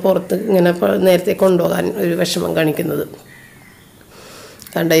ഞങ്ങൾ അവളെ പുറത്ത് ഇങ്ങനെ നേരത്തെ കൊണ്ടുപോകാൻ ഒരു വിഷമം കാണിക്കുന്നത്.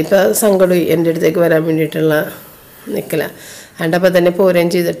 കണ്ട ഇപ്പോൾ സങ്കടമായി എൻ്റെ അടുത്തേക്ക് വരാൻ വേണ്ടിയിട്ടുള്ള നിൽക്കല. കണ്ടപ്പോൾ തന്നെ പോരുകയും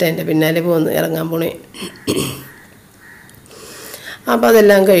ചെയ്തിട്ട് എൻ്റെ പിന്നാലെ ഇറങ്ങാൻ പോണേ. അപ്പോൾ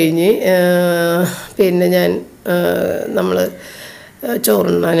അതെല്ലാം കഴിഞ്ഞ് പിന്നെ നമ്മൾ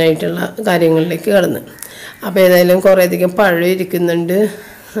ചോറുണ്ണാനായിട്ടുള്ള കാര്യങ്ങളിലേക്ക് കടന്ന്. അപ്പോൾ ഏതായാലും കുറേയധികം പഴം ഇരിക്കുന്നുണ്ട്.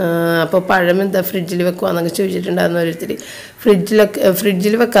 അപ്പോൾ പഴം ഫ്രിഡ്ജിൽ വെക്കുവാന്നൊക്കെ ചോദിച്ചിട്ടുണ്ടായിരുന്നു ഓരോരുത്തർ.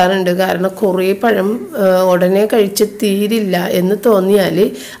 ഫ്രിഡ്ജിൽ വെക്കാറുണ്ട്. കാരണം കുറേ പഴം ഉടനെ കഴിച്ച് തീരില്ല എന്ന് തോന്നിയാൽ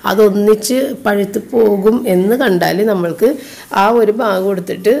അതൊന്നിച്ച് പഴുത്ത് പോകും എന്ന് കണ്ടാൽ നമ്മൾക്ക് ആ ഒരു ഭാഗം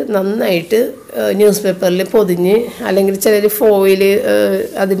എടുത്തിട്ട് നന്നായിട്ട് ന്യൂസ് പേപ്പറിൽ പൊതിഞ്ഞ്, അല്ലെങ്കിൽ ചിലർ ഫോയിൽ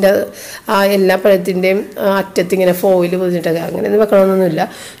അതിൻ്റെ ആ എല്ലാ പഴത്തിൻ്റെയും അറ്റത്തിങ്ങനെ ഫോയിൽ പൊതിഞ്ഞിട്ടൊക്കെ, അങ്ങനെയൊന്നും വെക്കണമെന്നൊന്നുമില്ല.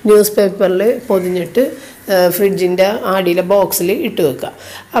 ന്യൂസ് പേപ്പറിൽ പൊതിഞ്ഞിട്ട് ഫ്രിഡ്ജിൻ്റെ അടിയിലെ ബോക്സിൽ ഇട്ട് വെക്കുക.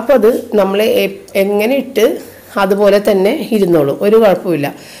 അപ്പോൾ അത് നമ്മൾ എങ്ങനെ ഇട്ട് അതുപോലെ തന്നെ ഇരുന്നോളും, ഒരു കുഴപ്പമില്ല.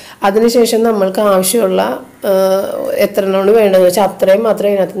 അതിനുശേഷം നമ്മൾക്ക് ആവശ്യമുള്ള എത്ര എണ്ണമാണ് വേണ്ടതെന്ന് വെച്ചാൽ അത്രയും മാത്രം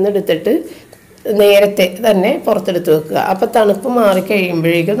ഇതിനകത്ത് നിന്ന് എടുത്തിട്ട് നേരത്തെ തന്നെ പുറത്തെടുത്ത് വെക്കുക. അപ്പോൾ തണുപ്പ്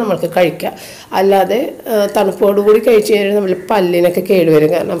മാറിക്കഴിയുമ്പോഴേക്കും നമുക്ക് കഴിക്കാം. അല്ലാതെ തണുപ്പോടുകൂടി കഴിച്ച് കഴിഞ്ഞാൽ നമ്മൾ പല്ലിനൊക്കെ കേടുവരും.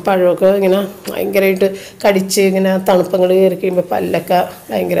 കാരണം പഴമൊക്കെ ഇങ്ങനെ ഭയങ്കരമായിട്ട് കടിച്ച് ഇങ്ങനെ തണുപ്പങ്ങൾ കയറി കഴിയുമ്പോൾ പല്ലൊക്കെ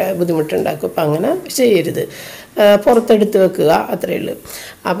ഭയങ്കര ബുദ്ധിമുട്ടുണ്ടാക്കും. അപ്പം അങ്ങനെ ചെയ്യരുത്, പുറത്തെടുത്ത് വെക്കുക, അത്രയേ ഉള്ളൂ.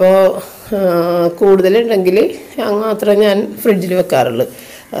 അപ്പോൾ കൂടുതലുണ്ടെങ്കിൽ മാത്രമേ ഞാൻ ഫ്രിഡ്ജിൽ വെക്കാറുള്ളൂ.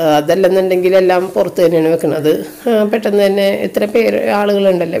 അതല്ലെന്നുണ്ടെങ്കിൽ എല്ലാം പുറത്ത് തന്നെയാണ് വെക്കുന്നത്. പെട്ടെന്ന് തന്നെ എത്ര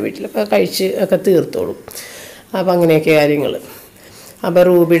ആളുകളുണ്ടല്ലോ വീട്ടിൽ, അപ്പോൾ കഴിച്ച് ഒക്കെ തീർത്തോളും. അപ്പോൾ അങ്ങനെയൊക്കെ കാര്യങ്ങൾ. അപ്പോൾ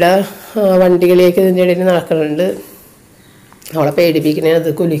റൂബിയുടെ വണ്ടികളിലേക്ക് ഇതിൻ്റെ ഇടയിൽ നടക്കുന്നുണ്ട്. അവളെ പേടിപ്പിക്കണേ, അത്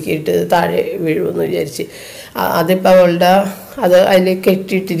കുലുക്കിയിട്ട് താഴെ വീഴുമെന്ന് വിചാരിച്ച്. അതിപ്പോൾ അവളുടെ അതിൽ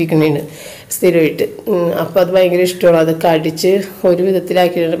കെട്ടിയിട്ടിരിക്കണേന് സ്ഥിരമായിട്ട്. അപ്പോൾ അത് ഭയങ്കര ഇഷ്ടമാണ്. അത് കടിച്ച് ഒരു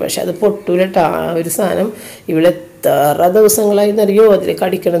വിധത്തിലാക്കിയിട്ടുണ്ട്. പക്ഷെ അത് പൊട്ടൂലട്ടോ ആ ഒരു സാധനം. ഇവിടെ എത്ര ദിവസങ്ങളായി എന്നറിയോ അതിൽ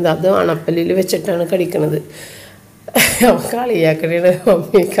കടിക്കണത്. അത് അണപ്പല്ലിൽ വെച്ചിട്ടാണ് കടിക്കണത്. കളിയാക്കണേണ്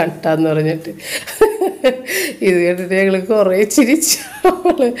മമ്മി കണ്ടാന്ന് പറഞ്ഞിട്ട്. ഇത് കേട്ടിട്ട് ഞങ്ങൾ കുറേ ചിരിച്ചു.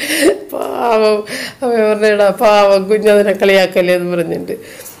 പാവം അമ്മ പറഞ്ഞേടാ, പാവം കുഞ്ഞതിനെ കളിയാക്കല്ലേ എന്ന് പറഞ്ഞിട്ട്.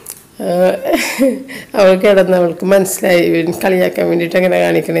 അവൾ കിടന്ന് അവൾക്ക് മനസ്സിലായി കളിയാക്കാൻ വേണ്ടിയിട്ട് അങ്ങനെ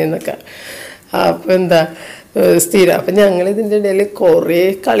കാണിക്കണേന്നൊക്കെ. അപ്പോൾ സ്ഥിരം. അപ്പം ഞങ്ങൾ ഇതിൻ്റെ ഇടയിൽ കുറേ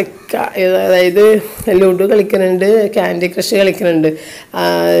കളിക്കുക, അതായത് ലൂഡോ കളിക്കുന്നുണ്ട്, ക്യാൻഡി ക്രഷ് കളിക്കുന്നുണ്ട്.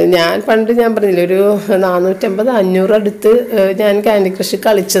 ഞാൻ പറഞ്ഞില്ലേ ഒരു 450-500 അടുത്ത് ഞാൻ ക്യാൻഡി ക്രഷ്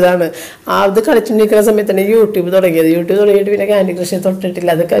കളിച്ചതാണ്. അത് കളിച്ചുകൊണ്ടിരിക്കുന്ന സമയത്താണ് യൂട്യൂബ് തുടങ്ങിയിട്ട് പിന്നെ ക്യാൻഡി ക്രഷ് തൊട്ടിട്ടില്ല.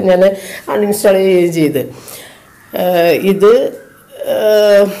 അതൊക്കെ ഞാൻ അൺഇൻസ്റ്റാൾ ചെയ്യുകയും ചെയ്ത്. ഇത്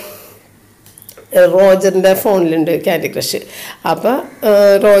റോജറിൻ്റെ ഫോണിലുണ്ട് ക്യാൻഡി ക്രഷ്. അപ്പോൾ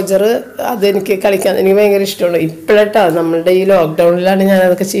റോജർ അതെനിക്ക് കളിക്കാൻ എനിക്ക് ഭയങ്കര ഇഷ്ടമാണ്. ഇപ്പോഴാണ് നമ്മളുടെ ഈ ലോക്ക്ഡൗണിലാണ്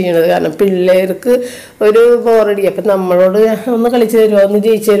ഞാനതൊക്കെ ചെയ്യണത്. കാരണം പിള്ളേർക്ക് ഒരു ബോറടി. അപ്പം നമ്മളോട് ഒന്ന് കളിച്ച് തരുമോ, ഒന്ന്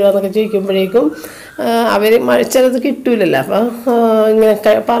ജയിച്ച് തരുമോ എന്നൊക്കെ ചോദിക്കുമ്പോഴേക്കും അവർ ചിലത് കിട്ടൂലല്ലോ. അപ്പം ഇങ്ങനെ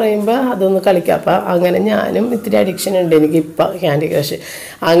പറയുമ്പോൾ അതൊന്ന് കളിക്കാം. അപ്പം അങ്ങനെ ഞാനും ഇത്തിരി അഡിക്ഷൻ ഉണ്ട് എനിക്കിപ്പോൾ ക്യാൻഡി ക്രഷ്.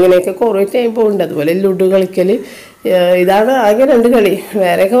 അങ്ങനെയൊക്കെ കുറേ ടൈം പോകുന്നുണ്ട്. അതുപോലെ ലുഡോ കളിക്കൽ, ഇതാണ് ആകെ 2 കളി.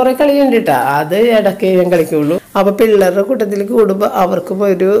 വേറെ കുറേ കളിയുണ്ട് കേട്ടോ, അത് ഇടയ്ക്ക് ഞാൻ കളിക്കുള്ളൂ. അപ്പോൾ പിള്ളേരുടെ കൂട്ടത്തിൽ കൂടുമ്പോൾ അവർക്കും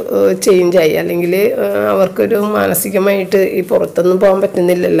ഒരു ചേഞ്ചായി, അല്ലെങ്കിൽ അവർക്കൊരു മാനസികമായിട്ട് ഈ പുറത്തൊന്നും പോകാൻ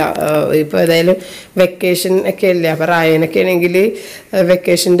പറ്റുന്നില്ലല്ലോ. ഇപ്പോൾ ഏതായാലും വെക്കേഷൻ ഒക്കെ അല്ലേ. അപ്പോൾ റായനൊക്കെ ആണെങ്കിൽ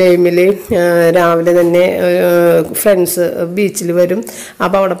വെക്കേഷൻ ടൈമിൽ രാവിലെ തന്നെ ഫ്രണ്ട്സ് ബീച്ചിൽ വരും.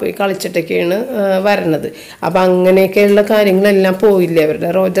 അപ്പോൾ അവിടെ പോയി കളിച്ചിട്ടൊക്കെയാണ് വരണത്. അപ്പോൾ അങ്ങനെയൊക്കെയുള്ള കാര്യങ്ങളെല്ലാം പോയില്ലേ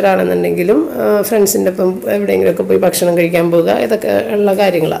അവരുടെ. റോജറാണെന്നുണ്ടെങ്കിലും ഫ്രണ്ട്സിൻ്റെ ഒപ്പം എവിടെയെങ്കിലുമൊക്കെ പോയി ഭക്ഷണം കഴിക്കാൻ പോവുക, ഇതൊക്കെ ഉള്ള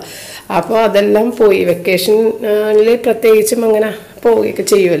കാര്യങ്ങളാണ്. അപ്പോൾ അതെല്ലാം പോയി. വെക്കേഷനിൽ പ്രത്യേകിച്ചും അങ്ങനെ പോവുകയൊക്കെ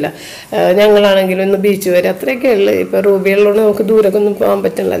ചെയ്യുമല്ലോ. ഞങ്ങളാണെങ്കിലും ഒന്ന് ബീച്ച് വരെ അത്രയൊക്കെ ഉള്ളു. ഇപ്പോൾ റൂബിയുള്ളതുകൊണ്ട് നമുക്ക് ദൂരമൊക്കെ ഒന്നും പോകാൻ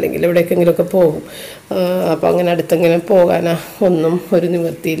പറ്റില്ല, അല്ലെങ്കിൽ എവിടേക്കെങ്കിലുമൊക്കെ പോകും. അപ്പോൾ അങ്ങനെ അടുത്തെങ്ങനെ പോകാനാ ഒന്നും ഒരു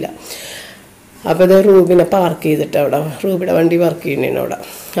നിവൃത്തിയില്ല. അപ്പോൾ ഇത് റൂബിനെ പാർക്ക് ചെയ്തിട്ട് അവിടെ, റൂബിയുടെ വണ്ടി പാർക്ക് ചെയ്യുന്നതിന് അവിടെ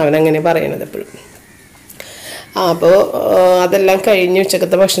അവനങ്ങനെ പറയണത് എപ്പോഴും. അപ്പോൾ അതെല്ലാം കഴിഞ്ഞ്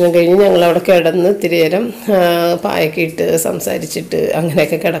ഉച്ചക്കത്തെ ഭക്ഷണം കഴിഞ്ഞ് ഞങ്ങളവിടെ കിടന്ന് ഇത്തിരി നേരം പായൊക്കെ ഇട്ട് സംസാരിച്ചിട്ട്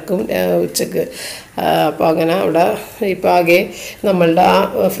അങ്ങനെയൊക്കെ കിടക്കും ഉച്ചക്ക്. അപ്പോൾ അങ്ങനെ അവിടെ ഇപ്പോൾ ആകെ നമ്മളുടെ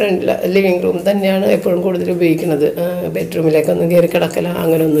ആ ഫ്രണ്ട് ലിവിങ് റൂം തന്നെയാണ് എപ്പോഴും കൂടുതൽ ഉപയോഗിക്കുന്നത്. ബെഡ്റൂമിലേക്കൊന്നും കയറി കിടക്കല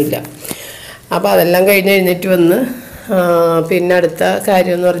അങ്ങനെയൊന്നുമില്ല. അപ്പോൾ അതെല്ലാം കഴിഞ്ഞ് എഴുന്നേറ്റ് വന്ന് പിന്നെ അടുത്ത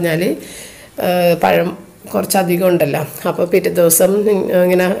കാര്യം എന്ന് പറഞ്ഞാൽ പഴം കുറച്ചധികം ഉണ്ടല്ലോ. അപ്പോൾ പിറ്റേ ദിവസം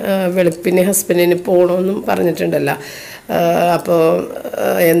ഇങ്ങനെ വെളുപ്പിന് ഹസ്ബൻഡിന് പോകണമെന്നും പറഞ്ഞിട്ടുണ്ടല്ലോ. അപ്പോൾ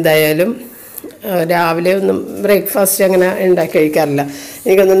എന്തായാലും രാവിലെ ഒന്നും ബ്രേക്ക്ഫാസ്റ്റ് അങ്ങനെ ഉണ്ടാക്കി കഴിക്കാറില്ല.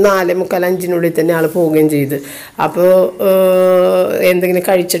 എനിക്കൊന്ന് 4:45-5 തന്നെ ആൾ പോവുകയും ചെയ്ത്. അപ്പോൾ എന്തെങ്കിലും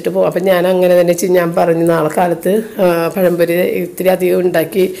കഴിച്ചിട്ട് പോകും. അപ്പം ഞാൻ അങ്ങനെ തന്നെ ഞാൻ പറഞ്ഞു നാളെ കാലത്ത് പഴംപൊരി ഇത്തിരി അധികം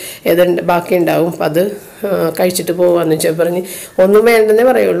ഉണ്ടാക്കി ബാക്കി ഉണ്ടാവും, അപ്പം അത് കഴിച്ചിട്ട് പോകാമെന്ന് വെച്ചാൽ പറഞ്ഞ് ഒന്നും വേണ്ടെന്നേ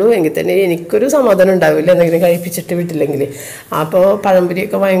പറയുള്ളൂ. എങ്കിൽ തന്നെ എനിക്കൊരു സമാധാനം ഉണ്ടാവില്ല എന്തെങ്കിലും കഴിപ്പിച്ചിട്ട് വിട്ടില്ലെങ്കിൽ. അപ്പോൾ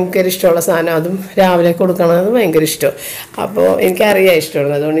പഴംപൊരിയൊക്കെ ഭയങ്കര ഇഷ്ടമുള്ള സാധനം, അതും രാവിലെ കൊടുക്കണമെന്ന് ഭയങ്കര ഇഷ്ടം. അപ്പോൾ എനിക്കറിയാം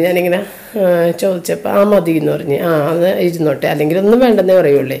ഇഷ്ടമാണ്. അതുകൊണ്ട് ഞാനിങ്ങനെ ചോദിച്ചപ്പോൾ മതി എന്ന് പറഞ്ഞ് അത് ഇരുന്നോട്ടെ, അല്ലെങ്കിൽ ഒന്നും വേണ്ടെന്നേ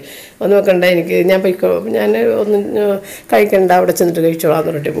പറയുള്ളേ. ഒന്നും വെക്കണ്ട, ഞാൻ ഞാൻ ഒന്നും കഴിക്കണ്ട, അവിടെ ചെന്നിട്ട് കഴിച്ചോളാം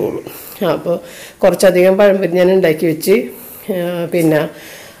എന്ന് പറഞ്ഞിട്ട് പോകുള്ളൂ. അപ്പോൾ കുറച്ചധികം പഴംപൊരി ഞാൻ ഉണ്ടാക്കി വെച്ച് പിന്നെ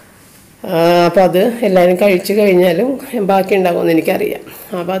അപ്പോൾ അത് എല്ലാവരും കഴിച്ച് കഴിഞ്ഞാലും ബാക്കി ഉണ്ടാകുമെന്ന് എനിക്കറിയാം.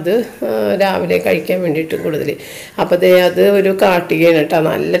 അപ്പോൾ അത് രാവിലെ കഴിക്കാൻ വേണ്ടിയിട്ട് കൂടുതൽ. അപ്പോൾ അത് ഒരു കാട്ടികയാണ് കേട്ടോ,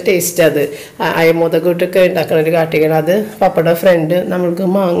 നല്ല ടേസ്റ്റ്. അത് അയമോദക്കൂട്ടൊക്കെ ഉണ്ടാക്കുന്ന ഒരു കാട്ടികയാണ്. അത് പപ്പയുടെ ഫ്രണ്ട് നമ്മൾക്ക്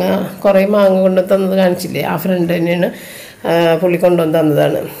കുറേ മാങ്ങ കൊണ്ട് തന്നത് കാണിച്ചില്ലേ, ആ ഫ്രണ്ട് തന്നെയാണ് പുള്ളി കൊണ്ടുവന്ന്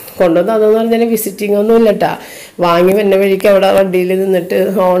തന്നതെന്ന് പറഞ്ഞാൽ വിസിറ്റിംഗ് ഒന്നും ഇല്ല കേട്ടോ. വാങ്ങി വന്ന വഴിക്ക് അവിടെ വണ്ടിയിൽ നിന്നിട്ട്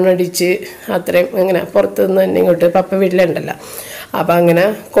ഹോണടിച്ച് അത്രയും അങ്ങനെ പുറത്ത് നിന്ന് തന്നെ ഇങ്ങോട്ട് പപ്പ വീട്ടിലുണ്ടല്ലോ. അപ്പോൾ അങ്ങനെ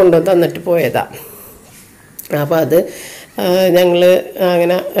കൊണ്ടുവന്ന് തന്നിട്ട് പോയതാണ്. അപ്പോൾ അത് ഞങ്ങൾ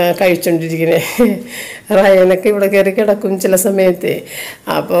അങ്ങനെ കഴിച്ചുകൊണ്ടിരിക്കണേ. റയനൊക്കെ ഇവിടെ കയറി കിടക്കും ചില സമയത്ത്.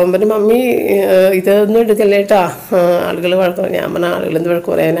 അപ്പോൾ പിന്നെ മമ്മി ഇതൊന്നും എടുക്കല്ലേ കേട്ടാ, ആളുകൾ വഴക്ക്. ഞാൻ പറഞ്ഞ ആളുകളെന്ത്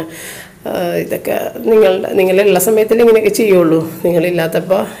വഴക്ക് പറയാനാ, ഇതൊക്കെ നിങ്ങളുള്ള സമയത്തിൽ ഇങ്ങനെയൊക്കെ ചെയ്യുള്ളൂ,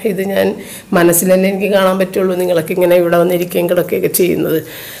 നിങ്ങളില്ലാത്തപ്പോൾ ഇത് ഞാൻ മനസ്സിലല്ലേ എനിക്ക് കാണാൻ പറ്റുള്ളൂ, നിങ്ങളൊക്കെ ഇങ്ങനെ ഇവിടെ വന്നിരിക്കുകയും കിടക്കുകയൊക്കെ ചെയ്യുന്നത്.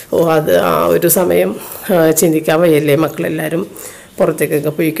 അത് ആ ഒരു സമയം ചിന്തിക്കാൻ വയ്യല്ലേ, മക്കളെല്ലാവരും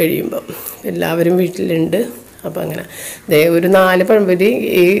പുറത്തേക്കൊക്കെ പോയി കഴിയുമ്പോൾ. എല്ലാവരും വീട്ടിലുണ്ട്. അപ്പോൾ അങ്ങനെ ഒരു 4 പഴംപൊരി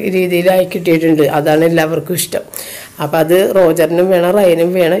ഈ രീതിയിലായി കിട്ടിയിട്ടുണ്ട്. അതാണ് എല്ലാവർക്കും ഇഷ്ടം. അപ്പോൾ അത് റോജറിനും വേണം, റയനും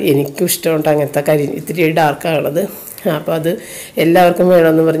വേണം, എനിക്കും ഇഷ്ടമുണ്ട് അങ്ങനത്തെ ഇത്തിരി ഡാർക്കാണത്. അപ്പോൾ അത് എല്ലാവർക്കും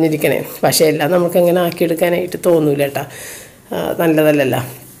വേണമെന്ന് പറഞ്ഞിരിക്കണേ. പക്ഷേ എല്ലാം നമുക്കങ്ങനെ ആക്കിയെടുക്കാനായിട്ട് തോന്നൂല കേട്ടോ, നല്ലതല്ലല്ലോ.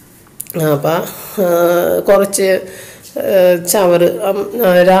 അപ്പോൾ കുറച്ച് ചവറ്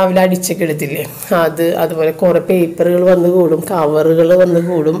രാവിലെ അടിച്ചൊക്കെ എടുത്തില്ലേ, അതുപോലെ കുറേ പേപ്പറുകൾ വന്ന് കൂടും, കവറുകൾ വന്ന്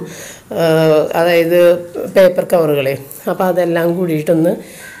കൂടും, അതായത് പേപ്പർ കവറുകളെ. അപ്പോൾ അതെല്ലാം കൂടിയിട്ടൊന്ന്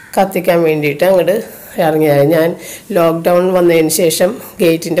കത്തിക്കാൻ വേണ്ടിയിട്ട് അങ്ങോട്ട് ഇറങ്ങിയത്. ഞാൻ ലോക്ക്ഡൗൺ വന്നതിന് ശേഷം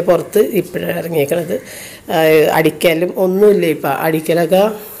ഗേറ്റിൻ്റെ പുറത്ത് ഇപ്പോഴാണ് ഇറങ്ങിയേക്കണത്. അടിക്കലും ഒന്നുമില്ല. ഇപ്പം അടിക്കലൊക്കെ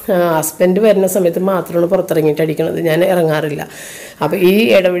ഹസ്ബൻഡ് വരുന്ന സമയത്ത് മാത്രമാണ് പുറത്തിറങ്ങിയിട്ട് അടിക്കണത്, ഞാൻ ഇറങ്ങാറില്ല. അപ്പോൾ ഈ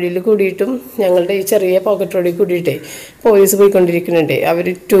ഇടവഴിയിൽ കൂടിയിട്ടും ഞങ്ങളുടെ ഈ ചെറിയ പോക്കറ്റ് റോഡിൽ കൂടിയിട്ടേ പോലീസ് പോയിക്കൊണ്ടിരിക്കുന്നുണ്ട്. അവർ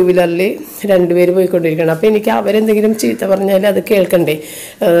 2 വീലറിൽ 2 പേര് പോയിക്കൊണ്ടിരിക്കണം. അപ്പോൾ എനിക്ക് അവരെന്തെങ്കിലും ചീത്ത പറഞ്ഞാൽ അത് കേൾക്കണ്ടേ,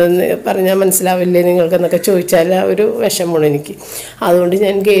 പറഞ്ഞാൽ മനസ്സിലാവില്ലേ നിങ്ങൾക്കെന്നൊക്കെ ചോദിച്ചാൽ ഒരു വിഷമമാണ് എനിക്ക്. അതുകൊണ്ട്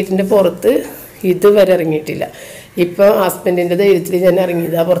ഞാൻ ഗേറ്റിൻ്റെ പുറത്ത് ഇതുവരെ ഇറങ്ങിയിട്ടില്ല. ഇപ്പോൾ ഹസ്ബൻഡിൻ്റെ ധൈര്യത്തിൽ ഞാൻ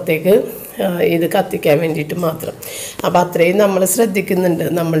ഇറങ്ങിയതാണ് പുറത്തേക്ക്, ഇത് കത്തിക്കാൻ വേണ്ടിയിട്ട് മാത്രം. അപ്പോൾ അത്രയും നമ്മൾ ശ്രദ്ധിക്കുന്നുണ്ട്.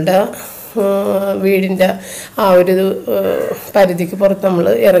 നമ്മളുടെ വീടിൻ്റെ ആ ഒരു പരിധിക്ക് പുറത്ത് നമ്മൾ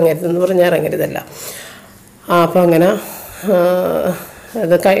ഇറങ്ങരുതെന്ന് പറഞ്ഞാൽ ഇറങ്ങരുതല്ല. അപ്പോൾ അങ്ങനെ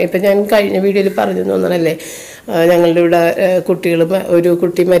അത് ഇപ്പം ഞാൻ കഴിഞ്ഞ വീഡിയോയിൽ പറഞ്ഞു തോന്നണല്ലേ, ഞങ്ങളുടെ ഇവിടെ കുട്ടികൾ ഒരു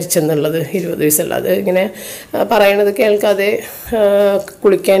കുട്ടി മരിച്ചെന്നുള്ളത്, 20 വയസ്സുള്ള. അത് ഇങ്ങനെ പറയണത് കേൾക്കാതെ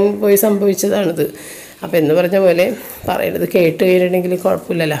കുളിക്കാൻ പോയി സംഭവിച്ചതാണിത്. അപ്പം എന്ന് പറഞ്ഞ പോലെ പറയണത് കേട്ട് കഴിഞ്ഞിട്ടുണ്ടെങ്കിൽ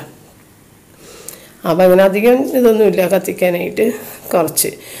കുഴപ്പമില്ലല്ലോ. അപ്പം അങ്ങനെ അധികം ഇതൊന്നുമില്ല കത്തിക്കാനായിട്ട്, കുറച്ച്.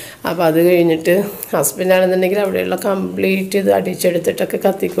 അപ്പോൾ അത് കഴിഞ്ഞിട്ട് ഹസ്ബൻഡാണെന്നുണ്ടെങ്കിൽ അവിടെയുള്ള കംപ്ലീറ്റ് ഇത് അടിച്ചെടുത്തിട്ടൊക്കെ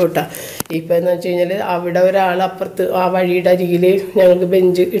കത്തിക്കോട്ടാ. ഇപ്പം എന്ന് വെച്ച് കഴിഞ്ഞാൽ അവിടെ ഒരാൾ അപ്പുറത്ത് ആ വഴിയുടെ അരികിൽ ഞങ്ങൾക്ക്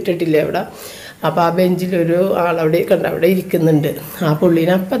ബെഞ്ച് ഇട്ടിട്ടില്ലേ അവിടെ, അപ്പോൾ ആ ബെഞ്ചിലൊരു ആളവിടെ കണ്ട അവിടെ ഇരിക്കുന്നുണ്ട്. ആ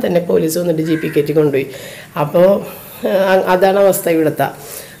പുള്ളീനെ അപ്പം തന്നെ പോലീസ് വന്നിട്ട് ജീപ്പിൽ കയറ്റി കൊണ്ടുപോയി. അപ്പോൾ അതാണ് അവസ്ഥ ഇവിടുത്തെ.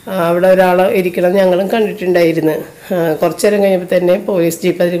 അവിടെ ഒരാൾ ഇരിക്കണം ഞങ്ങളും കണ്ടിട്ടുണ്ടായിരുന്നു. കുറച്ച് നേരം കഴിഞ്ഞപ്പോൾ തന്നെ പോലീസ്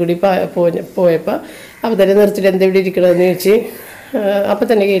ജീപ്പ് അതിൽ കൂടി പോയപ്പോൾ അപ്പോൾ തന്നെ നിർത്തിയിട്ട് എന്താ ഇവിടെ ഇരിക്കണമെന്ന് ചോദിച്ച് അപ്പം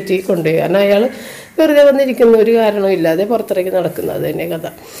തന്നെ കയറ്റി കൊണ്ടുപോയി. കാരണം അയാൾ വെറുതെ വന്നിരിക്കുന്ന ഒരു കാരണവും ഇല്ലാതെ പുറത്തിറങ്ങി നടക്കുന്നത്, അത് തന്നെ കഥ.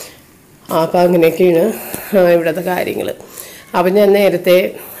 അപ്പോൾ അങ്ങനെയൊക്കെയാണ് ഇവിടുത്തെ കാര്യങ്ങൾ. അപ്പം ഞാൻ നേരത്തെ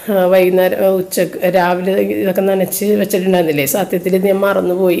വൈകുന്നേരം രാവിലെ ഇതൊക്കെ നനച്ച് വെച്ചിട്ടുണ്ടായിരുന്നില്ലേ, സത്യത്തിൽ ഞാൻ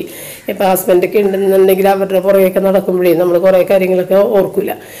മറന്നുപോയി. ഇപ്പോൾ ഹസ്ബൻഡൊക്കെ ഉണ്ടെന്നുണ്ടെങ്കിൽ അവരുടെ പുറകെയൊക്കെ നടക്കുമ്പോഴേ നമ്മൾ കുറേ കാര്യങ്ങളൊക്കെ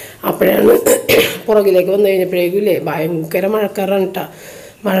ഓർക്കില്ല. അപ്പോഴാണ് പുറകിലേക്ക് വന്നു കഴിഞ്ഞപ്പോഴേക്കും ഇല്ലേ ഭയങ്കര മഴക്കാറാണ് കേട്ടോ.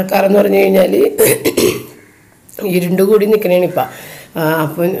 മഴക്കാറെന്ന് പറഞ്ഞു കഴിഞ്ഞാൽ ഇരുണ്ട് കൂടി നിൽക്കണേണ് ഇപ്പം.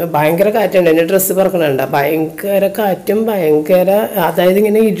 അപ്പം ഭയങ്കര കാറ്റുണ്ട്, എൻ്റെ ഡ്രസ്സ് പറക്കണുണ്ട, ഭയങ്കര കാറ്റും ഭയങ്കര, അതായത്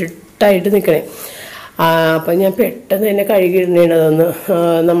ഇങ്ങനെ ഇരുട്ടായിട്ട് നിൽക്കണേ. അപ്പം ഞാൻ പെട്ടെന്ന് തന്നെ കഴുകിയിടണേണ് അതൊന്ന്,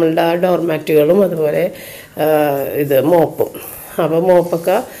 നമ്മളുടെ ഡോർമാറ്റുകളും അതുപോലെ ഇത് മോപ്പും. അപ്പോൾ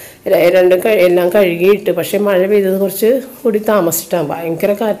മോപ്പൊക്കെ രണ്ടും എല്ലാം കഴുകിയിട്ട്, പക്ഷേ മഴ പെയ്തത് കുറച്ച് കൂടി താമസിച്ചിട്ടാണ്,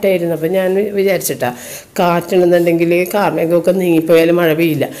 ഭയങ്കര കാറ്റായിരുന്നു. അപ്പം ഞാൻ വിചാരിച്ചിട്ടാണ് കാറ്റുണ്ടെന്നുണ്ടെങ്കിൽ കാർമേഘമൊക്കെ നീങ്ങിപ്പോയാലും മഴ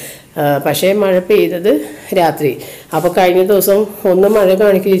പെയ്യില്ല. പക്ഷേ മഴ പെയ്തത് രാത്രി. അപ്പോൾ കഴിഞ്ഞ ദിവസം ഒന്ന് മഴ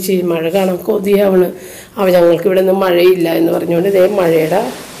കാണിക്കുകയും ചെയ്യും, മഴ കാണാൻ കൊതിയാവണ്. അപ്പോൾ ഞങ്ങൾക്ക് ഇവിടെ ഒന്നും മഴയില്ല എന്ന് പറഞ്ഞുകൊണ്ട് ഇതേ മഴയുടെ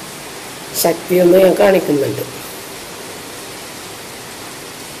ശക്തിയൊന്ന് ഞാൻ കാണിക്കുന്നുണ്ട്.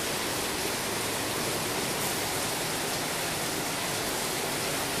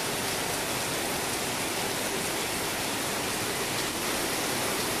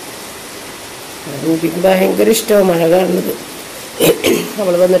 എനിക്ക് ഭയങ്കര ഇഷ്ടമാണ് മഴ കാണുന്നത്.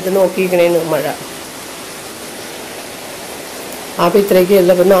 നമ്മൾ വന്നിട്ട് നോക്കിയിരിക്കണേന്ന് മഴ. അപ്പോൾ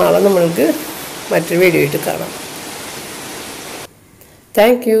ഇത്രയൊക്കെയല്ല. അപ്പോൾ നാളെ നമ്മൾക്ക് മറ്റൊരു വീഡിയോ ആയിട്ട് കാണാം.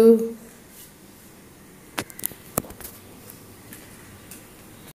 Thank you.